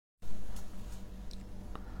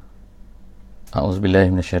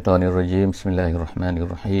A'udzubillahi minasyaitonirrajim.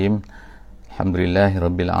 Bismillahirrahmanirrahim. Alhamdulillahi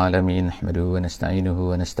rabbil alamin. Nahmaduhu wa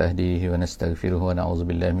nasta'inuhu wa nastahdihi wa nastaghfiruhu wa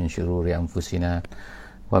na'udzubillahi min syururi anfusina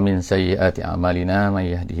wa min sayyiati a'malina. Man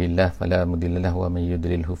yahdihillahu fala mudhillalahu wa man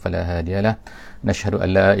yudlilhu fala hadiyalah. Nashhadu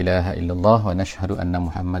an la ilaha illallah wa nashhadu anna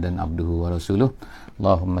Muhammadan abduhu wa rasuluh.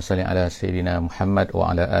 Allahumma salli ala sayyidina Muhammad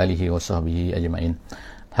wa ala alihi wa sahbihi ajma'in.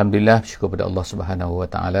 Alhamdulillah, syukur kepada Allah Subhanahu wa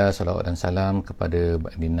taala, salawat dan salam kepada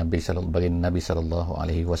Nabi sallallahu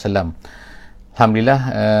alaihi wasallam. Alhamdulillah,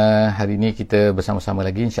 hari ini kita bersama-sama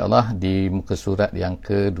lagi insya-Allah di muka surat yang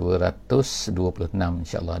ke-226,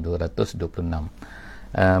 insya-Allah 226.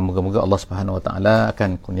 Moga-moga Allah Subhanahu wa taala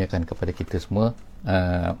akan kurniakan kepada kita semua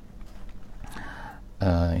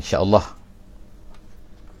insya-Allah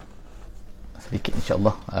sedikit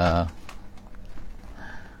insya-Allah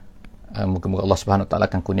moga-moga Allah Subhanahu Wa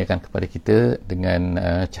Taala akan kurniakan kepada kita dengan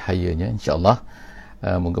cahayanya, insya-Allah.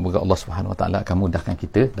 Moga-moga Allah Subhanahu Wa Taala akan mudahkan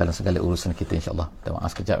kita dalam segala urusan kita, insya-Allah. Minta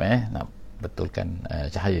maaf sekejap nak betulkan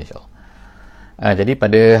cahaya, insya-Allah. Jadi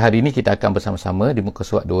pada hari ini kita akan bersama-sama di muka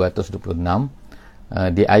surat 226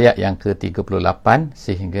 di ayat yang ke-38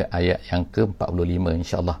 sehingga ayat yang ke-45,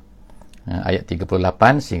 insya-Allah. Ayat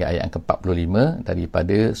 38 sehingga ayat yang ke-45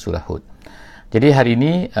 daripada surah Hud. Jadi hari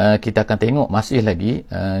ini kita akan tengok masih lagi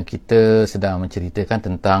kita sedang menceritakan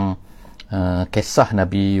tentang kisah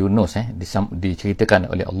Nabi Yunus diceritakan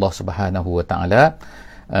oleh Allah Subhanahu Wa Taala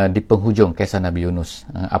di penghujung kisah Nabi Yunus.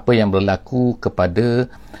 Apa yang berlaku kepada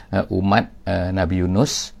umat Nabi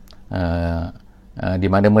Yunus di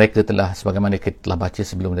mana mereka telah, sebagaimana kita telah baca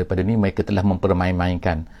sebelum daripada ni, mereka telah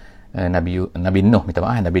mempermain-mainkan Nabi Nuh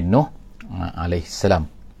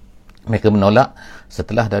alaihissalam. Mereka menolak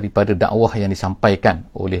setelah daripada dakwah yang disampaikan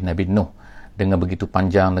oleh Nabi Nuh dengan begitu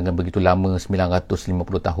panjang, dengan begitu lama, 950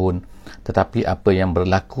 tahun. Tetapi apa yang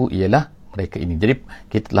berlaku ialah mereka ini. Jadi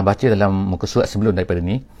kita telah baca dalam muka surat sebelum daripada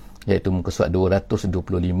ni, iaitu muka surat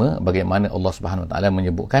 225, bagaimana Allah Subhanahu Wa Taala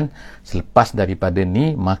menyebutkan selepas daripada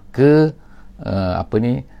ni maka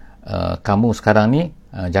kamu sekarang ni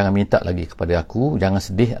jangan minta lagi kepada aku, jangan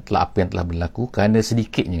sedih telah apa yang telah berlaku, kerana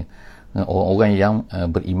sedikitnya orang-orang yang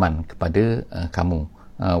beriman kepada kamu,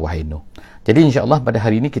 wahai Nuh. Jadi insya-Allah pada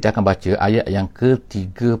hari ini kita akan baca ayat yang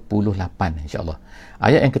ke-38, insya-Allah.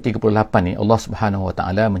 Ayat yang ke-38 ni Allah Subhanahu Wa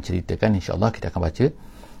Taala menceritakan, insya-Allah kita akan baca.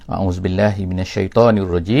 A'udzubillahi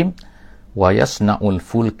minasyaitonirrajim. Wa yasna'ul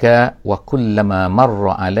fulka wa kullama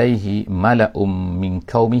marra 'alaihi mala'um min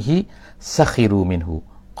qaumihi sakhiru minhu.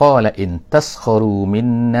 Qala in taskharu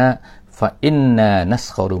minna fa inna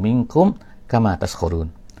naskharu minkum kama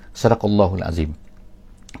taskhurun. Sadaqallahul azim.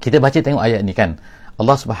 Kita baca tengok ayat ni kan.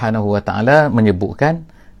 Allah Subhanahu Wa Taala menyebutkan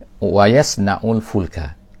wa yasna'ul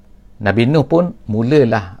fulka. Nabi Nuh pun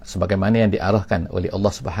mulalah sebagaimana yang diarahkan oleh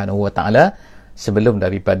Allah Subhanahu Wa Taala sebelum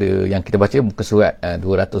daripada yang kita baca muka surat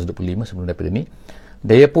 225 sebelum daripada ni.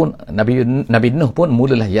 Dia pun Nabi Nuh pun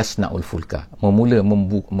mulalah yasna'ul fulka.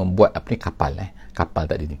 Membuat kapal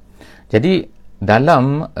tadi ni. Jadi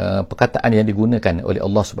dalam perkataan yang digunakan oleh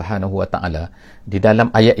Allah Subhanahu Wa Taala di dalam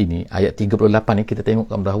ayat ini, ayat 38 ni, kita tengok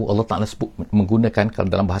bahawa Allah Taala sebut menggunakan, kalau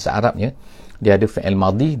dalam bahasa Arabnya dia ada fi'il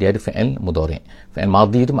madhi, dia ada fi'il mudhari'. Fi'il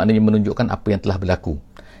madhi itu maknanya menunjukkan apa yang telah berlaku.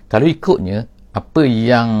 Kalau ikutnya apa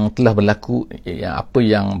yang telah berlaku, apa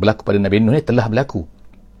yang berlaku pada Nabi Nuh ni telah berlaku,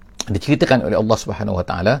 diceritakan oleh Allah Subhanahu Wa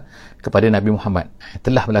Taala kepada Nabi Muhammad,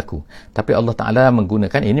 telah berlaku. Tapi Allah Taala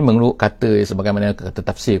menggunakan ini menurut kata sebagaimana kata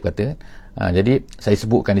tafsir kata. Jadi saya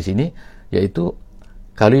sebutkan di sini, iaitu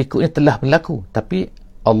kalau ikutnya telah berlaku, tapi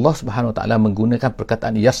Allah Subhanahu Wa Taala menggunakan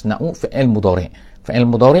perkataan yasna'u fi'il mudhari'. Fi'il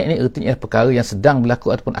mudhari' ni artinya perkara yang sedang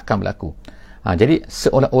berlaku ataupun akan berlaku. Jadi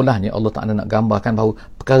seolah-olahnya Allah Taala nak gambarkan bahawa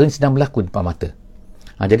perkara ini sedang berlaku di depan mata.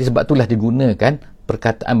 Jadi sebab itulah digunakan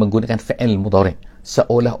perkataan menggunakan fi'il mudhari'.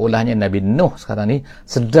 Seolah-olahnya Nabi Nuh sekarang ni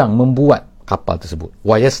sedang membuat kapal tersebut.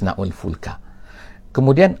 Wa yasna'ul fulka.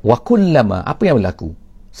 Kemudian wa kullama, apa yang berlaku?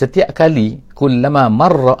 Setiap kali kullama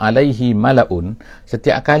marra alaihi mala'un,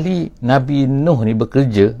 setiap kali Nabi Nuh ni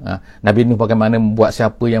bekerja, Nabi Nuh bagaimana membuat,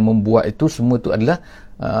 siapa yang membuat, itu semua itu adalah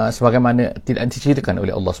sebagaimana tidak diceritakan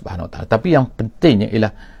oleh Allah Subhanahu Wa Taala. Tapi yang pentingnya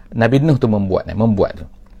ialah Nabi Nuh tu membuat tu.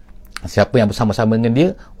 Siapa yang bersama-sama dengan dia,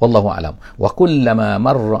 wallahu alam. Wa kullama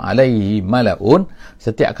marra alaihi mala'un,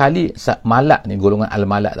 setiap kali malak ni, golongan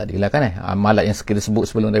al-malak tadi lah kan, malak yang kita sebut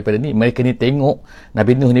sebelum daripada ni, mereka ni tengok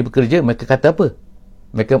Nabi Nuh ni bekerja, mereka kata apa?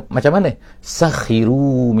 Mereka macam mana?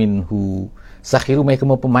 Sakhiru minhu. Sakhiru, mereka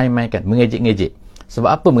mempermain-mainkan, mengejek-ngejek. Sebab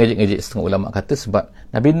apa mengejek-ngejek? Setengah ulama kata sebab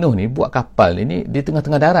Nabi Nuh ni buat kapal ini di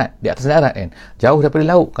tengah-tengah darat, di atas darat kan, jauh daripada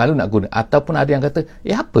laut kalau nak guna. Ataupun ada yang kata,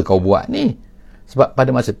 apa kau buat ni? Sebab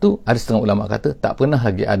pada masa tu ada setengah ulama kata tak pernah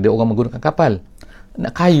lagi ada orang menggunakan kapal.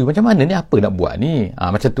 nak kayu macam mana ni, apa nak buat ni?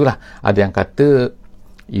 Macam itulah. Ada yang kata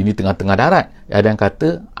ini tengah-tengah darat, ada yang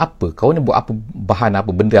kata apa kau ni buat apa, bahan apa,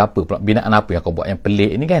 benda apa, binaan apa yang kau buat yang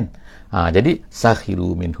pelik ni kan. Jadi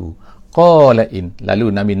sakhiru minhu qala in,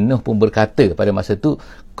 lalu Nabi Nuh pun berkata pada masa tu,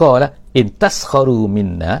 qala in taskharu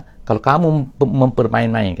minna, kalau kamu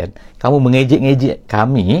mempermain-mainkan, kamu mengejek-ngejek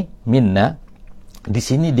kami, minna di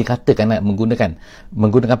sini dikatakan nak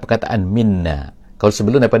menggunakan perkataan minna. Kalau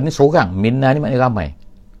sebelum daripada ni seorang, minna ni maknanya ramai.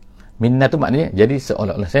 Minna tu maknanya, jadi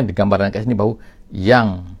seolah-olah saya digambarkan kat sini bahawa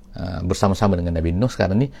yang bersama-sama dengan Nabi Nuh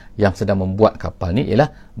sekarang ni, yang sedang membuat kapal ni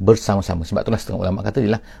ialah bersama-sama. Sebab itulah setengah ulama kata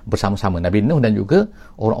ialah bersama-sama Nabi Nuh dan juga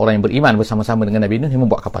orang-orang yang beriman bersama-sama dengan Nabi Nuh yang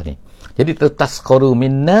membuat kapal ni. Jadi taskharu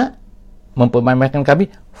minna, mempermainkan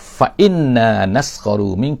kami, fa inna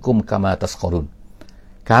naskharu minkum kama taskharun.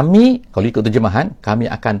 Kami, kalau ikut terjemahan, kami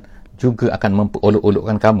akan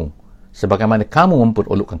memperolok-olokkan kamu sebagaimana kamu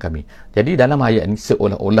memperolokkan kami. Jadi dalam ayat ni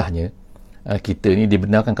seolah-olahnya kita ni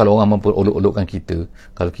dibenarkan kalau orang memperolok-olokkan kita,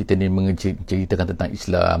 kalau kita ni menceritakan tentang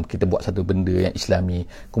Islam, kita buat satu benda yang Islami,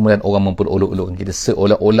 kemudian orang memperolok-olokkan kita,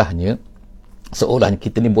 seolah-olahnya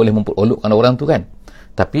kita ni boleh memperolokkan orang tu kan.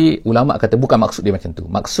 Tapi ulama kata bukan maksud dia macam tu.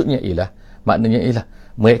 Maknanya ialah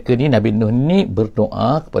mereka ni, Nabi Nuh ni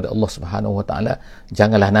berdoa kepada Allah Subhanahu Wa Taala,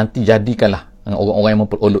 janganlah nanti jadikanlah orang-orang yang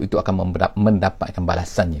memperolok itu akan mendapatkan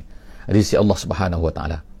balasannya dari sisi Allah Subhanahu Wa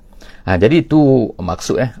Taala. Jadi itu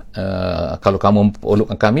maksud kalau kamu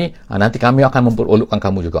memperolokkan kami, nanti kami akan memperolokkan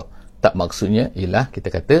kamu juga. Tak, maksudnya ialah kita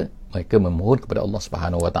kata mereka memohon kepada Allah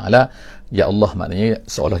Subhanahu Wa Taala, ya Allah, maknanya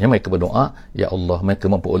seolahnya mereka berdoa, ya Allah, mereka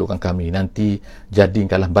memperolokkan kami, nanti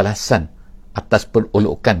jadikanlah balasan atas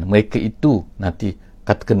perolokan mereka itu, nanti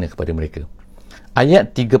kena kepada mereka.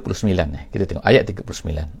 Ayat 39 kita tengok ayat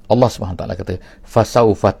 39. Allah Subhanahu Wa Taala kata,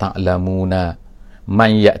 fasaufa ta'lamuna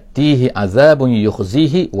man ya'tihi azabun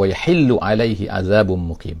yukhzihi wa yahillu alaihi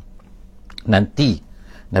azabun muqim. Nanti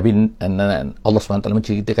Allah SWT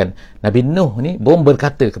menceritakan Nabi Nuh ni pun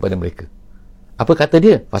berkata kepada mereka. Apa kata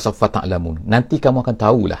dia? Fasawfa ta'lamun, nanti kamu akan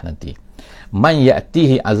tahulah nanti. Man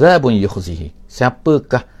ya'tihi azabun yukhzihi,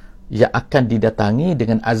 siapakah yang akan didatangi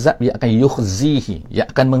dengan azab yang akan yukhzihi, yang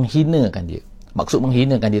akan menghinakan dia. Maksud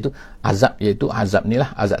menghinakan dia tu azab, iaitu azab ni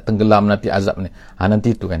lah, azab tenggelam nanti, azab ni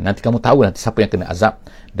nanti tu kan, nanti kamu tahu nanti siapa yang kena azab.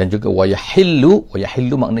 Dan juga wa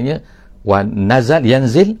yahillu maknanya wa nazal,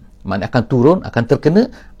 yanzil maknanya akan turun, akan terkena,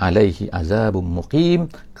 alaihi azabun muqim,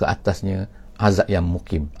 ke atasnya azab yang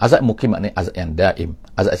muqim. Azab muqim maknanya azab yang daim,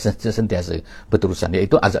 azab sentiasa berterusan,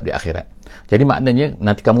 iaitu azab di akhirat. Jadi maknanya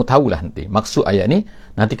nanti kamu tahulah nanti, maksud ayat ni,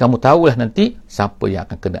 nanti kamu tahulah nanti siapa yang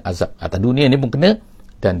akan kena azab. Atas dunia ni pun kena,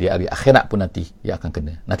 dan di hari akhirat pun nanti yang akan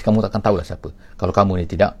kena. Nanti kamu akan tahulah siapa, kalau kamu ni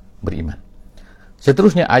tidak beriman.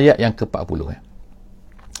 Seterusnya ayat yang ke-40.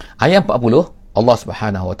 Ayat 40, Allah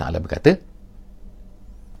Subhanahu Wa Taala berkata,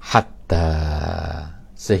 hatta,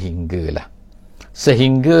 sehinggalah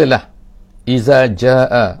iza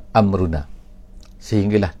jaa amruna,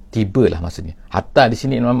 sehinggalah tibalah masanya. Hatta di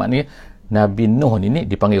sini maknanya Nabi Nuh ni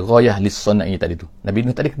dipanggil ghayah lis-sana'i tadi tu. Nabi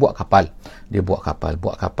Nuh tadi buat kapal. Dia buat kapal,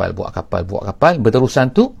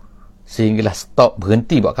 berterusan tu sehinggalah stop,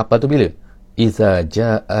 berhenti buat kapal tu bila? Iza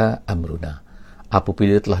jaa amruna,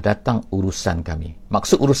 apabila telah datang urusan kami.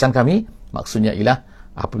 Maksud urusan kami, maksudnya ialah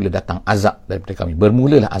apabila datang azab daripada kami.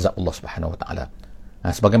 Bermulalah azab Allah Subhanahu Wa Taala.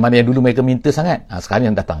 Sebagaimana yang dulu mereka minta sangat,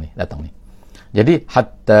 sekarang yang datang ni. Jadi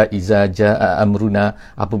hatta iza jaa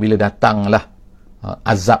amruna, apabila datanglah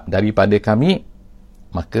azab daripada kami,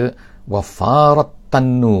 maka wafarat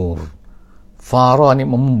tanur. Fara ni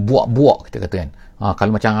membuak-buak, kita kata kan.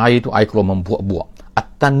 Kalau macam air tu, air keluar membuak-buak.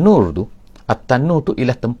 At-tanur tu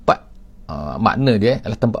ialah tempat, makna dia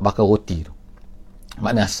ialah tempat bakar roti tu.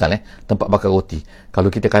 Makna asal tempat bakar roti.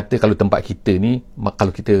 Kalau kita kata, kalau tempat kita ni,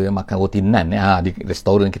 kalau kita makan roti nan di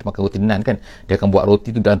restoran kita makan roti nan kan, dia akan buat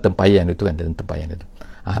roti tu dalam tempayan tu kan, dalam tempayan tu.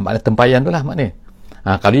 Makna tempayan tu lah maknanya.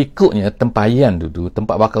 Kalau ikutnya tempayan tu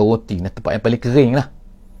tempat bakar roti, tempat yang paling kering lah.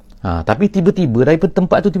 Tapi tiba-tiba daripada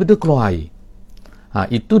tempat tu tiba-tiba keluar air.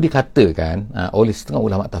 Itu dikatakan oleh setengah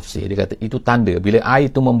ulama tafsir, dia kata itu tanda bila air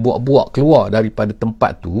tu membuak-buak keluar daripada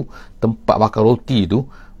tempat tu, tempat bakar roti tu,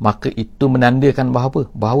 maka itu menandakan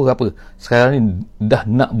bahawa apa? Sekarang ni dah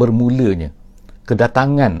nak bermulanya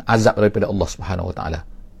kedatangan azab daripada Allah Subhanahu Wa Taala.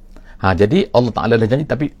 Jadi Allah Taala dah janji,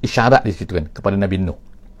 tapi isyarat di situ kan kepada Nabi Nuh.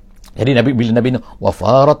 Jadi bila Nabi Nuh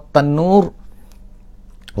wafarat tanur,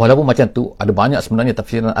 walaupun macam tu ada banyak sebenarnya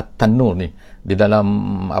tafsiran at-tanur ni di dalam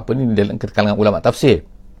di dalam kalangan ulama tafsir.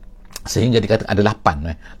 Sehingga dikatakan ada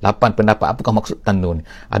 8 pendapat apakah maksud tanur ni.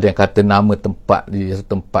 Ada yang kata nama tempat di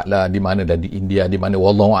satu tempat lah, di mana dah, di India, di mana,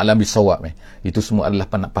 wallahu a'lam bisawab. Itu semua adalah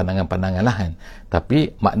pandangan-pandangan lah kan.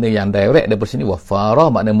 Tapi makna yang direct daripada sini, wafara,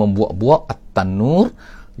 makna membuat-buat, at-tanur,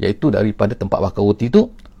 iaitu daripada tempat bakar roti tu,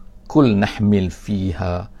 kul nahmil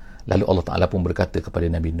fiha. Lalu Allah Ta'ala pun berkata kepada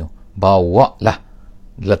Nabi Nuh, bawalah,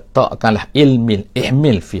 letakkanlah,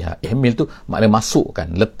 ihmil fiha. Ihmil tu makna masukkan,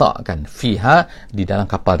 letakkan, fiha, di dalam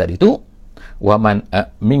kapal tadi tu, waman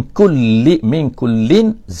min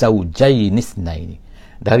kullin zaujain isnaini,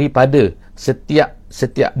 daripada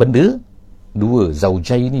setiap benda dua,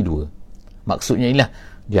 zaujain ni dua. Maksudnya ialah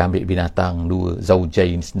dia ambil binatang dua,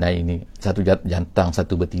 zaujain isnaini, satu jantan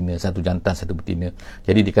satu betina, satu jantan satu betina.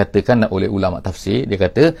 Jadi dikatakan oleh ulama tafsir, dia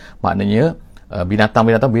kata maknanya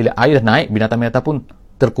binatang-binatang bila air naik, binatang-binatang pun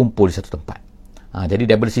terkumpul di satu tempat. Jadi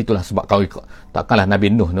daripada situlah, sebab kalau ikut, takkanlah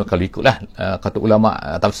Nabi Nuh ni, kalau ikutlah kata ulama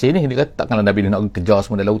tafsir ni, dia kata takkanlah Nabi Nuh nak kejar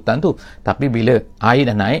semua dalam lautan tu. Tapi bila air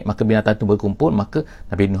dah naik, maka binatang tu berkumpul, maka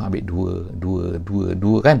Nabi Nuh ambil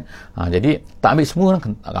dua kan. Jadi tak ambil semua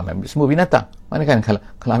kan, ambil semua binatang. Mana kan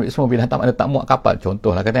kalau ambil semua binatang, mana tak muat kapal,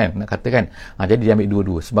 contohlah kan, nak katakan. Jadi dia ambil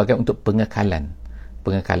dua-dua sebagai untuk pengekalan.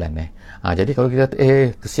 Jadi kalau kita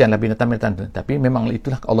kesianlah binatang-binatang tu, tapi memang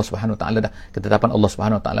itulah Allah Subhanahu Wa Taala dah, ketetapan Allah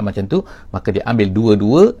Subhanahu Wa Taala macam tu, maka dia ambil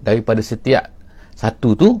dua-dua daripada setiap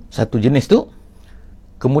satu jenis tu.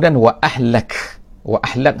 Kemudian wa ahlak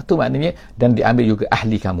tu maknanya, dan diambil juga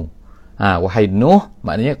ahli kamu. Wahai Nuh,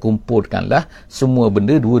 maknanya kumpulkanlah semua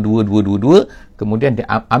benda dua, kemudian dia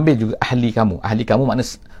ambil juga ahli kamu. Ahli kamu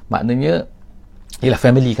maknanya ialah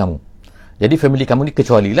family kamu. Jadi family kamu ni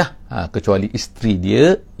kecuali isteri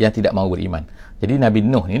dia yang tidak mahu beriman. Jadi Nabi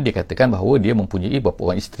Nuh ni dia katakan bahawa dia mempunyai beberapa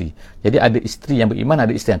orang isteri. Jadi ada isteri yang beriman, ada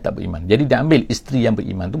isteri yang tak beriman. Jadi dia ambil isteri yang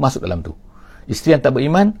beriman tu masuk dalam tu. Isteri yang tak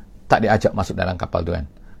beriman tak diajak masuk dalam kapal tu kan.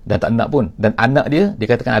 Dan tak nak pun. Dan anak dia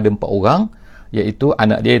katakan ada 4 orang, iaitu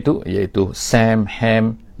anak dia iaitu Sam,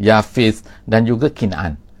 Ham, Yafith dan juga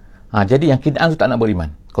Kin'an. Jadi yang Kin'an tu tak nak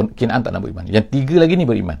beriman. Kin'an tak nak beriman. Yang 3 lagi ni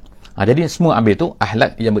beriman. Jadi semua ambil tu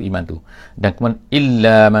ahlak yang beriman tu. Dan kemudian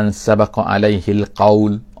illa man sabaqa alaihil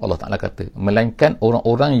qaul, Allah Ta'ala kata, melainkan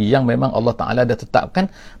orang-orang yang memang Allah Ta'ala dah tetapkan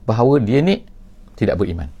bahawa dia ni tidak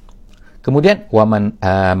beriman. Kemudian waman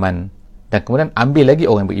aman, dan kemudian ambil lagi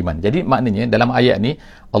orang yang beriman. Jadi maknanya dalam ayat ni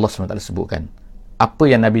Allah SWT sebutkan apa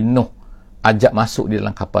yang Nabi Nuh ajak masuk di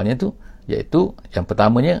dalam kapalnya tu, iaitu yang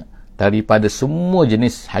pertamanya daripada semua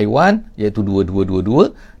jenis haiwan, iaitu dua,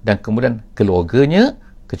 dan kemudian keluarganya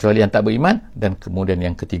kecuali yang tak beriman, dan kemudian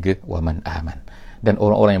yang ketiga waman aman. Dan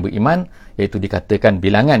orang-orang yang beriman, iaitu dikatakan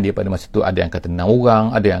bilangan dia pada masa itu, ada yang kata 6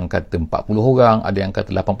 orang, ada yang kata 40 orang, ada yang kata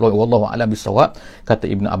 80 orang, wallahu a'lam bisawab. Kata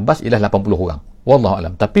Ibn Abbas ialah 80 orang, wallahu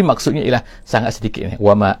a'lam. Tapi maksudnya ialah sangat sedikit ni.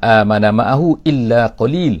 Wa ma amana ma'ahu illa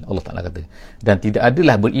qalil, Allah Ta'ala kata. Dan tidak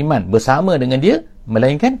adalah beriman bersama dengan dia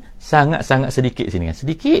melainkan sangat-sangat sedikit sini kan.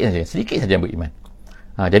 Sedikit saja yang beriman.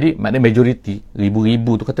 Jadi maknanya majoriti,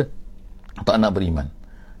 ribu-ribu tu kata tak nak beriman.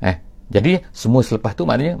 Jadi semua selepas tu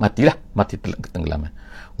maknanya mati ketenggelam.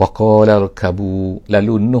 Wa qala rkabu,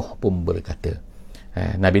 lalu Nuh pun berkata,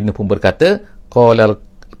 Nabi Nuh pun berkata, qala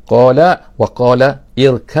wa qala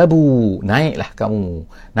irkabu, naiklah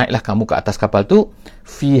kamu ke atas kapal tu,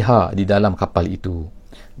 fiha, di dalam kapal itu,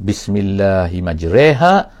 bismillahi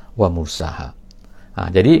majreha wa mursaha.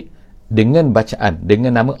 Jadi dengan bacaan,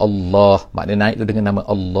 dengan nama Allah, maknanya naik tu dengan nama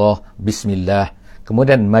Allah, bismillah.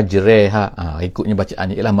 Kemudian majreha, ikutnya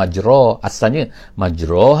bacaannya ialah majra, asalnya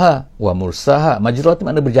majroha wa mursaha. Majra itu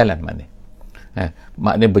makna berjalan,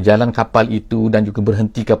 makna berjalan kapal itu dan juga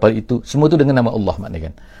berhenti kapal itu, semua itu dengan nama Allah maknanya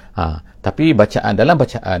kan. Tapi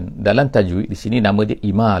dalam tajwid di sini nama dia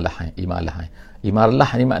imalah. Imalah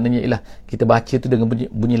ni maknanya ialah kita baca tu dengan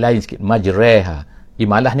bunyi lain sikit, majreha.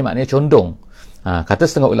 Imalah ni maknanya condong. Kata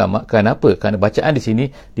setengah ulama, kenapa? Kerana bacaan di sini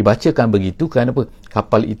dibacakan begitu kerana apa?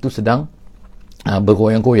 Kapal itu sedang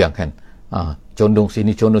bergoyang-goyang kan, condong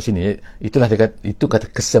sini itulah itu kata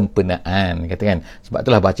kesempurnaan katakan. Sebab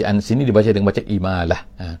itulah bacaan sini dibaca dengan baca imalah.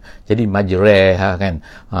 Jadi majreha kan,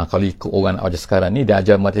 kalau ikut orang ajar sekarang ni dia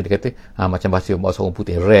ajar macam dia kata macam bahasa orang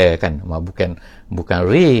putih, re kan, bukan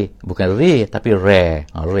re tapi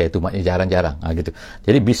re tu maknanya jarang-jarang gitu.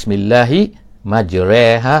 Jadi bismillahi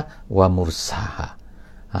majreha wa mursaha.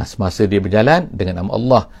 Semasa dia berjalan dengan nama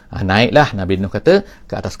Allah, naiklah Nabi Nuh kata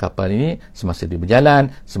ke atas kapal ini. Semasa dia berjalan,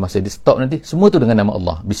 semasa dia stop nanti, semua tu dengan nama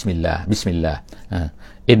Allah, bismillah.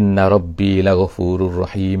 Inna rabbi laghafurur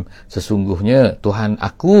rahim, sesungguhnya Tuhan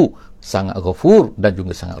aku sangat ghafur dan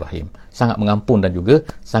juga sangat rahim, sangat mengampun dan juga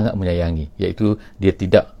sangat menyayangi, iaitu dia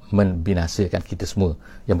tidak membinasakan kita semua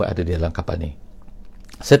yang berada di dalam kapal ni.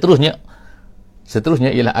 Seterusnya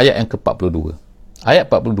Seterusnya ialah ayat yang ke-42.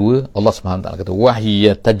 Ayat 42, Allah SWT kata,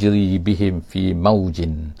 wahiyya tajri bihim fi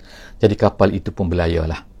maujin. Jadi kapal itu pun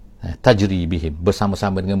belayalah. Tajri bihim,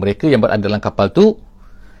 bersama-sama dengan mereka yang berada dalam kapal tu,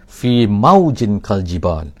 fi maujin kal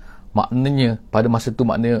jibal. Maknanya, pada masa tu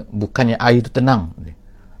maknanya bukannya air itu tenang,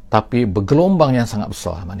 tapi bergelombang yang sangat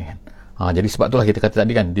besar maknanya kan. Jadi sebab itulah kita kata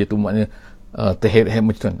tadi kan, dia tu maknanya terheret-heret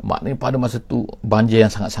macam tu. Maknanya pada masa tu banjir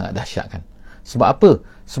yang sangat-sangat dahsyat kan. Sebab apa?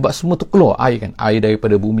 Sebab semua tu keluar air kan. Air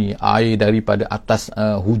daripada bumi, air daripada atas,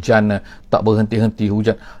 hujan, tak berhenti-henti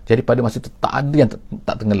hujan. Jadi pada masa tu tak ada yang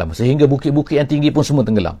tak tenggelam. Sehingga bukit-bukit yang tinggi pun semua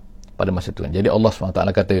tenggelam pada masa tu kan. Jadi Allah SWT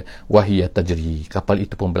kata, wahiyya tajri. Kapal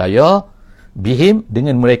itu pun berlayar bihim,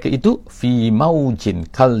 dengan mereka itu, fi maujin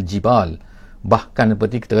kal jibal. Bahkan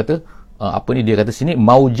seperti kita kata, apa ni dia kata sini,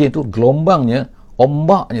 maujin tu gelombangnya,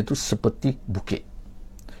 ombaknya tu seperti bukit.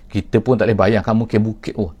 Kita pun tak boleh bayangkan mungkin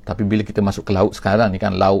bukit, tapi bila kita masuk ke laut sekarang ni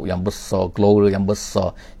kan, laut yang besar, gelora yang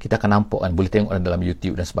besar, kita akan nampak kan, boleh tengok dalam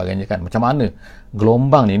YouTube dan sebagainya kan, macam mana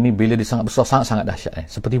gelombang ni bila dia sangat besar, sangat-sangat dahsyat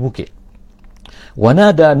seperti bukit.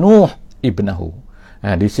 Wanada Nuh ibnahu.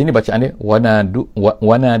 Di sini bacaan dia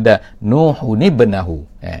wanada Nuh ibnahu.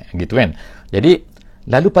 Gitu kan. Jadi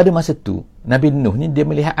lalu pada masa tu Nabi Nuh ni dia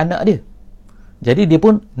melihat anak dia. Jadi dia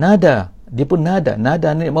pun nada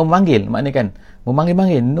ni memanggil, maknanya kan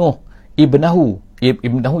memanggil Nuh ibnahu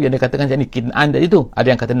yang dia katakan macam ni, Kin'an tadi tu. Ada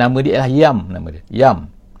yang kata nama dia adalah Yam, nama dia Yam.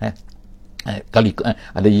 Kali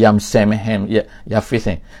ada Yam, Sem, Hem,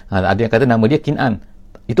 Yafis ada yang kata nama dia Kin'an.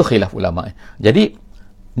 Itu khilaf ulama. Jadi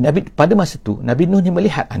pada masa tu Nabi Nuh ni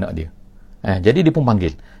melihat anak dia. Jadi dia pun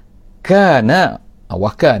panggil.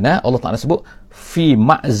 Wakana, Allah Ta'ala sebut fi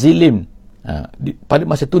ma'zilin. Pada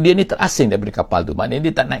masa tu dia ni terasing daripada kapal tu. Maknanya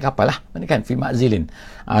dia tak naik kapal lah. Maknanya kan fi ma'zilin.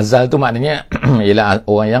 Azal tu maknanya ialah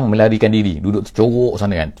orang yang melarikan diri, duduk tercorok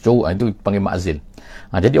sana kan. Tercorok itu panggil ma'zil.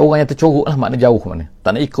 Jadi orang yang tercorok lah, maknanya jauh mana.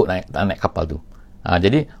 Tak nak ikut tak naik kapal tu.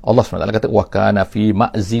 Jadi Allah SWT kata wakana fi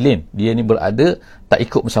ma'zilin. Dia ni berada tak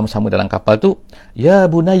ikut bersama-sama dalam kapal tu. Ya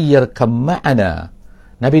bunayyar kam ma'ana.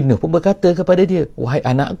 Nabi Nuh pun berkata kepada dia, wahai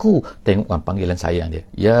anakku, tengokkan panggilan sayang dia.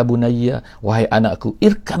 Ya bunayya, wahai anakku,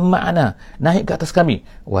 irkam ma'ana, naik ke atas kami.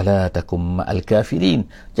 Wala takum ma'al kafirin.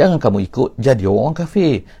 Jangan kamu ikut jadi orang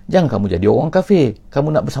kafir. Jangan kamu jadi orang kafir.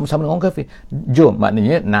 Kamu nak bersama-sama dengan orang kafir. Jom,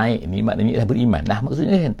 maknanya naik ni maknanya dah beriman. Nah,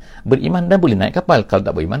 maksudnya kan, beriman dan boleh naik kapal. Kalau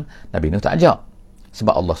tak beriman, Nabi Nuh tak ajak.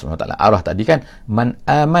 Sebab Allah SWT arah tadi kan, man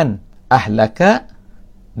aman ahlaka,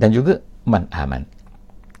 dan juga man aman.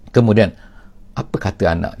 Kemudian apa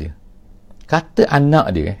kata anak dia? Kata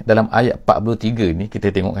anak dia dalam ayat 43 ni kita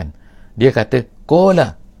tengok kan. Dia kata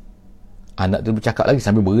qala. Anak tu bercakap lagi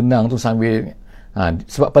sambil berenang tu, sambil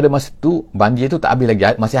sebab pada masa tu banjir tu tak habis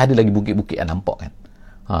lagi, masih ada lagi bukit-bukit yang nampak kan.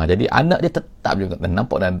 Jadi anak dia tetap juga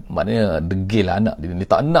nampak, dan maknanya degil lah anak dia. Dia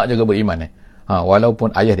tak nak juga beriman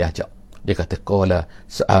walaupun ayah dia ajak. Dia kata qala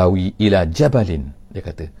sa'awi ila jabalin. Dia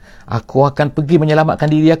kata aku akan pergi menyelamatkan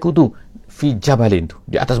diri aku tu fi jabalin tu,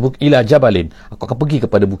 di atas bukit, ila jabalin, aku akan pergi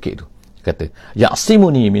kepada bukit tu. Dia kata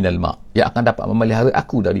ya'simuni minal ma', yang akan dapat memelihara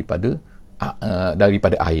aku daripada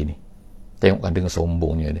air ni. Tengokkan dengan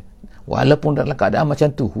sombongnya dia. Walaupun dalam keadaan macam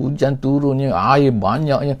tu, hujan turunnya, air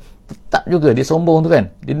banyaknya, tetap juga dia sombong tu kan.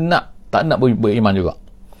 Dia tak nak beriman juga.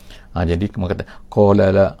 Jadi dia kata qala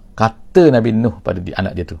la, kata Nabi Nuh pada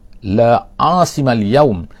anak dia tu, la asimal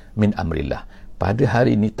yaum min amrillah. Pada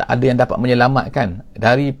hari ini tak ada yang dapat menyelamatkan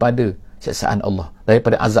daripada siksaan Allah,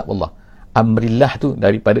 daripada azab Allah. Amrillah tu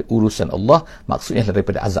daripada urusan Allah, maksudnya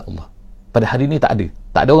daripada azab Allah. Pada hari ini tak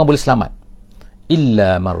ada orang boleh selamat.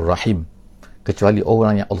 Illa man rahim, kecuali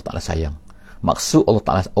orang yang Allah Ta'ala sayang. Maksud Allah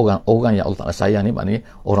Ta'ala, orang-orang yang Allah Ta'ala sayang ni maknanya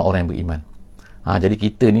orang-orang yang beriman. Jadi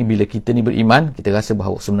kita ni, bila kita ni beriman, kita rasa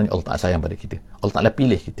bahawa sebenarnya Allah Ta'ala sayang pada kita. Allah Ta'ala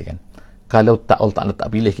pilih kita kan. Kalau Allah Ta'ala tak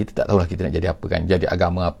pilih kita, tak tahulah kita nak jadi apa kan. Jadi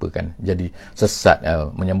agama apa kan. Jadi sesat,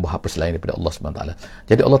 menyembah apa selain daripada Allah SWT.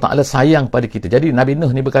 Jadi Allah Ta'ala sayang pada kita. Jadi Nabi Nuh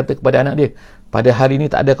ni berkata kepada anak dia, pada hari ni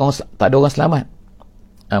tak ada orang selamat,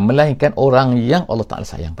 melainkan orang yang Allah Ta'ala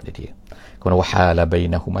sayang pada dia. Kemudian wahala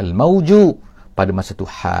bainahumal mauju. Pada masa tu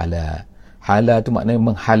hala tu maknanya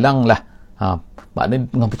menghalang lah. Maknanya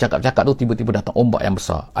dengan bercakap-cakap tu tiba-tiba datang ombak yang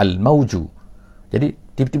besar. Al-mauju. Jadi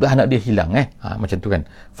tiba-tiba anak dia hilang macam tu kan.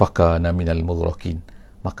 Fakana minal mughraqin.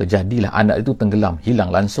 Maka jadilah anak itu tenggelam,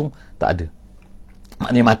 hilang langsung, tak ada.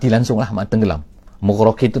 Maknanya mati langsung lah, tenggelam.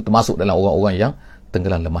 Mughraqin itu termasuk dalam orang-orang yang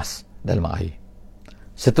tenggelam lemas dalam air.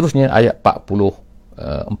 Seterusnya ayat 44.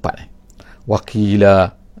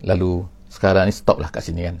 Wakila, lalu sekarang ni stop lah kat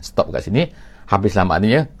sini kan. Stop kat sini. Habislah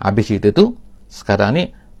maknanya, habis cerita tu. Sekarang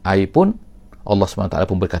ni air pun Allah SWT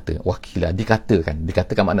pun berkata, wakila, dikatakan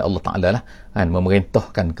makna Allah Ta'ala lah kan,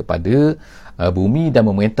 memerintahkan kepada bumi dan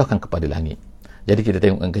memerintahkan kepada langit. Jadi kita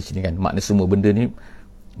tengok ke sini kan, makna semua benda ni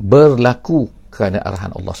berlaku kerana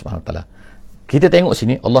arahan Allah Subhanahu Wa Taala. Kita tengok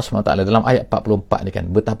sini Allah Subhanahu Wa Taala dalam ayat 44 ni kan,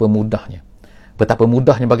 betapa mudahnya. Betapa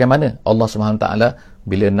mudahnya bagaimana Allah Subhanahu Wa Taala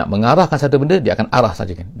bila nak mengarahkan satu benda, dia akan arah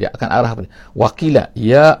saja kan. Dia akan arah pada wakila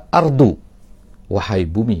ya ardu, wahai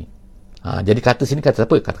bumi. Jadi kata sini kata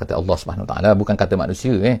siapa? Kata Allah Subhanahu Wa Taala, bukan kata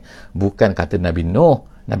manusia bukan kata Nabi Nuh.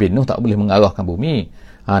 Nabi Nuh tak boleh mengarahkan bumi.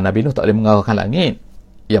 Nabi Nuh tak boleh mengarahkan langit.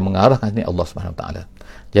 Yang mengarahkan sini Allah Subhanahu Wa Taala.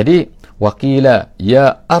 Jadi wakila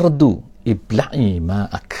ya ardu ibla'i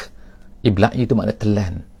ma'ak. Ibla'i itu makna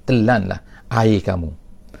telan. Telanlah air kamu.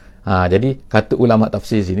 Jadi kata ulama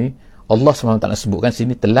tafsir sini, Allah SWT sebutkan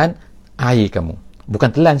sini telan air kamu.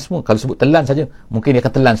 Bukan telan semua. Kalau sebut telan saja, mungkin dia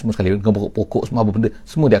akan telan semua sekali. Dengan pokok-pokok, semua apa benda,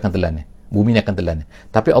 semua dia akan telan. Bumi ni akan telan.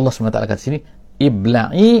 Tapi Allah SWT kata sini,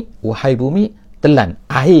 ibla'i, wahai bumi, telan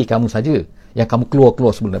air kamu saja. Yang kamu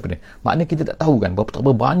keluar-keluar sebelum daripada. Maknanya kita tak tahu kan,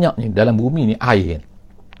 berapa banyaknya dalam bumi ni air.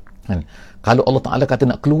 Kan? Kalau Allah Ta'ala kata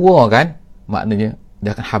nak keluar kan, maknanya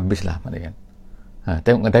dia akan habislah. Maknanya kan.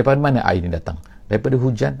 Tengok daripada mana air ni datang. Daripada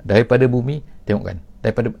hujan, daripada bumi, tengok kan,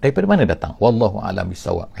 daripada mana datang? Wallahu a'lam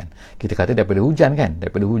bissawab kan. Kita kata daripada hujan kan,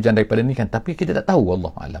 daripada ni kan, tapi kita tak tahu,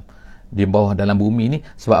 wallahu a'lam. Di bawah dalam bumi ni,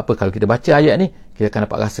 sebab apa? Kalau kita baca ayat ni, kita akan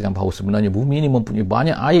dapat rasakan bahawa sebenarnya bumi ni mempunyai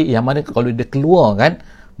banyak air yang mana kalau dia keluar kan,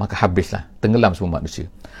 maka habislah, tenggelam semua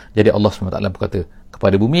manusia. Jadi Allah SWT berkata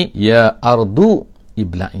kepada bumi, ya ardu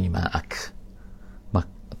ibla'i ma'ak.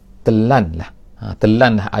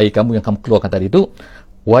 Telanlah air kamu yang kamu keluarkan tadi itu.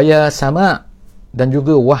 Wa ya sama', dan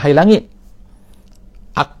juga wahai langit,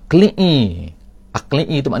 aqli'i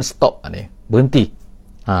itu makna stop, maknanya berhenti.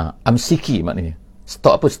 Amsiki maknanya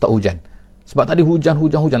stop. Apa? Stop hujan. Sebab tadi hujan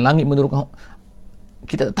langit menurunkan.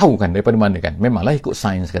 Kita tak tahu kan daripada mana kan. Memanglah ikut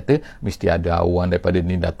sains kata mesti ada awan daripada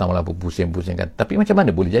ni datang walaupun pusing-pusing kan. Tapi macam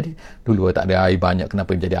mana boleh jadi? Dulu tak ada air banyak,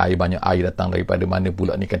 kenapa jadi air banyak? Air datang daripada mana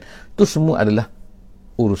pula ni kan? Itu semua adalah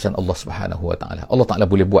urusan Allah Subhanahu Wa Taala. Allah Taala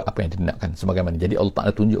boleh buat apa yang dia nakkan sebagaimana. Jadi Allah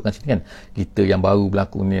Taala tunjukkan sini kan, kita yang baru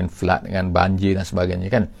berlaku ni flood dengan banjir dan sebagainya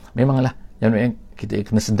kan, memanglah yang kita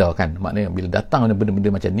kena sedar kan, maknanya bila datang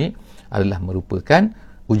benda-benda macam ni adalah merupakan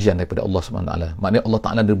ujian daripada Allah Subhanahu Wa Taala. Maknanya Allah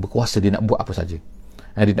Taala dia berkuasa, dia nak buat apa saja.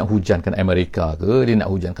 Dia nak hujankan Amerika ke, dia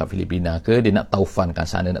nak hujankan Filipina ke, dia nak taufankan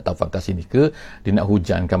sana, nak taufankan sini ke, dia nak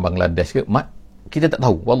hujankan Bangladesh ke, kita tak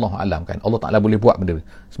tahu, wallahu alam kan. Allah Taala boleh buat benda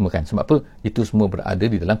semua kan. Sebab apa? Itu semua berada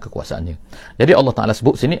di dalam kekuasaannya. Jadi Allah Taala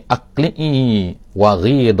sebut sini aqli'i wa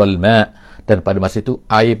ghidal ma', dan pada masa itu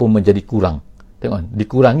air pun menjadi kurang. Tengok,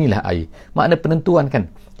 dikurangilah air. Makna penentuan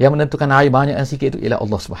kan. Yang menentukan air banyak dan sikit itu ialah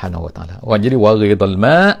Allah Subhanahu Wa Taala. Jadi wa ghidal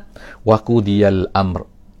ma' wa qudiyal amr.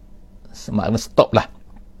 Makna stop lah.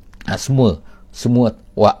 Semua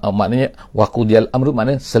maknanya wa qudiyal amr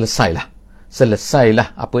makna selesailah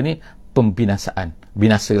apa ni, pembinasaan.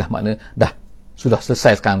 Binasalah makna dah sudah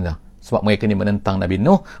selesai sekarang dah. Sebab mereka ni menentang Nabi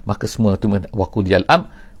Nuh, maka semua tu waqudiyal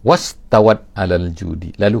am wastawat alal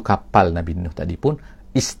judi. Lalu kapal Nabi Nuh tadi pun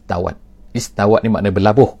istawat. Istawat ni makna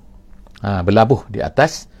berlabuh. Berlabuh di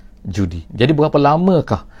atas judi. Jadi berapa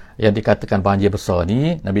lamakah yang dikatakan banjir besar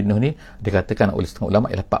ni, Nabi Nuh ni dikatakan oleh setengah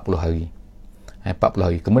ulama ialah 40 hari. 40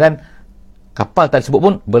 hari. Kemudian kapal tersebut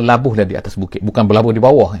pun berlabuhlah di atas bukit. Bukan berlabuh di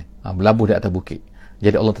bawah. Berlabuh di atas bukit.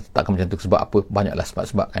 Jadi Allah tetapkan macam tu sebab apa? Banyaklah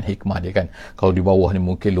sebab kan hikmah dia kan. Kalau di bawah ni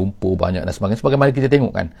mungkin lumpur banyak dan sebagainya. Sebagaimana kita tengok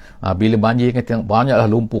kan. Bila banjir kan tengok banyaklah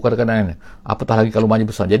lumpur kadang-kadang. Apatah lagi kalau banjir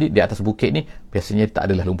besar. Jadi di atas bukit ni biasanya tak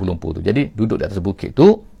adalah lumpur-lumpur tu. Jadi duduk di atas bukit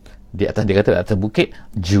tu, di atas dia kata di atas bukit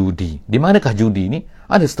judi. Di manakah judi ni?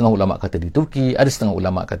 Ada setengah ulama kata di Turki, ada setengah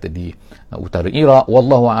ulama kata di utara Iraq.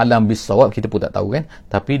 Wallahu a'lam bissawab, kita pun tak tahu kan.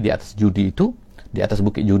 Tapi di atas judi itu, di atas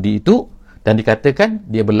bukit judi itu, dan dikatakan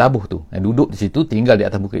dia berlabuh tu, duduk di situ, tinggal di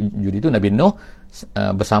atas bukit judi tu Nabi Nuh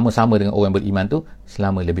bersama-sama dengan orang beriman tu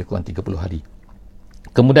selama lebih kurang 30 hari.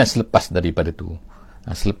 Kemudian selepas daripada tu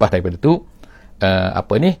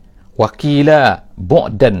apa ni, wakila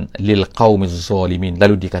bu'dan lil qaumiz zalimin,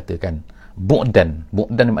 lalu dikatakan bu'dan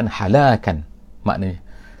makna halakan, maknanya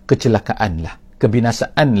kecelakaan lah,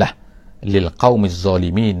 kebinasaan lah, lil qaumiz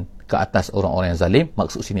zalimin, ke atas orang-orang yang zalim.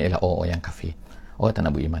 Maksud sini ialah orang-orang yang kafir, orang tak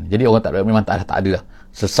nak beriman. Jadi orang tak beriman tak ada dah,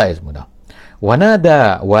 selesai semua dah.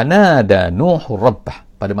 Wanada Nuh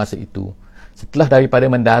rabbah, pada masa itu setelah daripada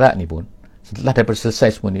mendarat ni pun, setelah daripada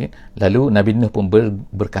selesai semua ni, lalu Nabi Nuh pun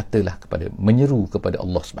berkatalah menyeru kepada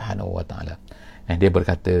Allah Subhanahu Wa Taala. Dia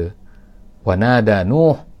berkata, wanada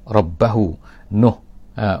Nuh rabbahu, Nuh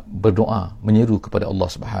berdoa menyeru kepada Allah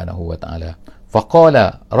Subhanahu Wa Taala.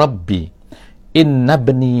 Faqala rabbi inna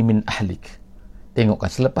ibni min ahlik.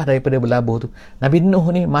 Tengokkan selepas daripada berlabuh tu, Nabi Nuh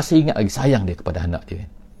ni masih ingat lagi, sayang dia kepada anak dia.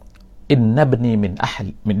 Inna ibni min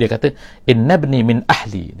ahli, dia kata inna ibni min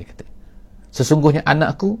ahli, dia kata sesungguhnya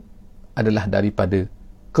anakku adalah daripada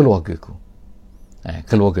keluargaku.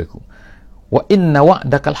 Keluargaku. Wa inna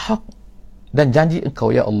wa'dakal haq, dan janji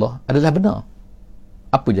engkau ya Allah adalah benar.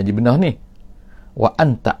 Apa janji benar ni? Wa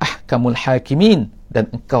anta ahkamul hakimin,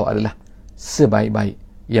 dan engkau adalah sebaik-baik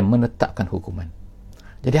yang menetapkan hukuman.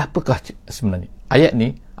 Jadi apakah sebenarnya ayat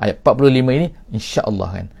ni, ayat 45 ini insya-Allah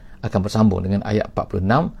kan akan bersambung dengan ayat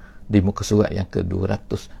 46 di muka surat yang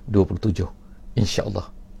ke-227.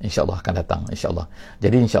 Insya-Allah akan datang insya-Allah.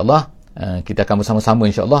 Jadi insya-Allah kita akan bersama-sama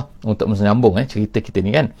insya-Allah untuk menyambung cerita kita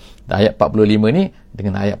ni kan, ayat 45 ni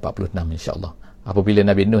dengan ayat 46 insya-Allah. Apabila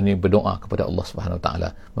Nabi Nuh ni berdoa kepada Allah Subhanahu Wa Taala,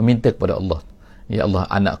 meminta kepada Allah, ya Allah,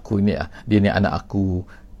 anakku ini, dia ni anak aku,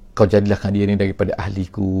 kau jadilah dia ni daripada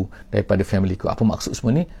ahliku, daripada familyku. Apa maksud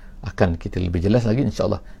semua ni akan kita lebih jelas lagi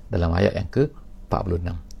insya-Allah dalam ayat yang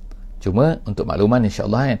ke-46. Cuma untuk makluman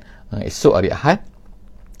insya-Allah kan, esok hari Ahad,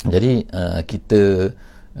 jadi kita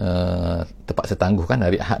terpaksa tangguhkan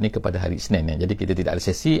hari Ahad ni kepada hari Isnin ya. Jadi kita tidak ada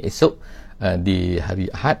sesi esok di hari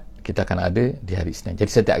Ahad, kita akan ada di hari Isnin. Jadi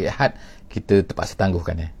setiap hari Ahad kita terpaksa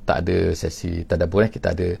tangguhkan ya. Tak ada sesi tadabbur,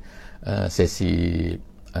 kita ada sesi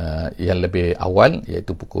yang lebih awal,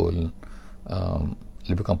 iaitu pukul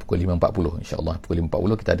lebih kurang pukul 5.40 insya-Allah. Pukul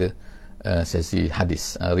 5.40 kita ada sesi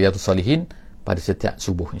hadis Riyadhus Salihin pada setiap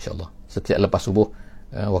subuh insya-Allah. Setiap lepas subuh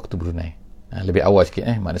waktu Brunei. Lebih awal sikit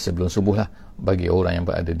maknanya sebelum subuh lah bagi orang yang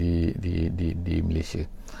berada di Malaysia.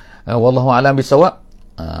 Wallahu a'lam bisawab.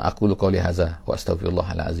 Aku lu qauli hadza wa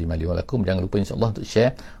astaghfirullahal azim li wa lakum. Jangan lupa insya-Allah untuk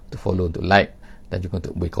share, untuk follow, untuk like, dan juga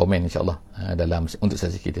untuk beri komen insya-Allah dalam untuk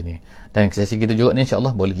sesi kita ni. Dan sesi kita juga ni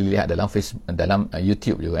insya-Allah boleh dilihat dalam Facebook, dalam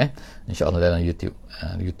YouTube juga insya-Allah, dalam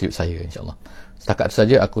YouTube saya insya-Allah. Setakat itu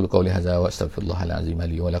saja, aku lu qauli hadza wa astaghfirullahal azim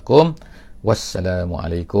li wa lakum.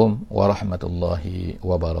 Wassalamualaikum warahmatullahi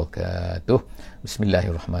wabarakatuh.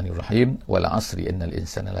 Bismillahirrahmanirrahim. Wal 'asri innal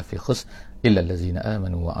insana lafi khusr illa allazina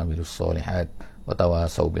amanu wa 'amilus solihat wa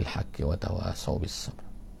tawasaw bil haqqi wa tawasaw bis sabr.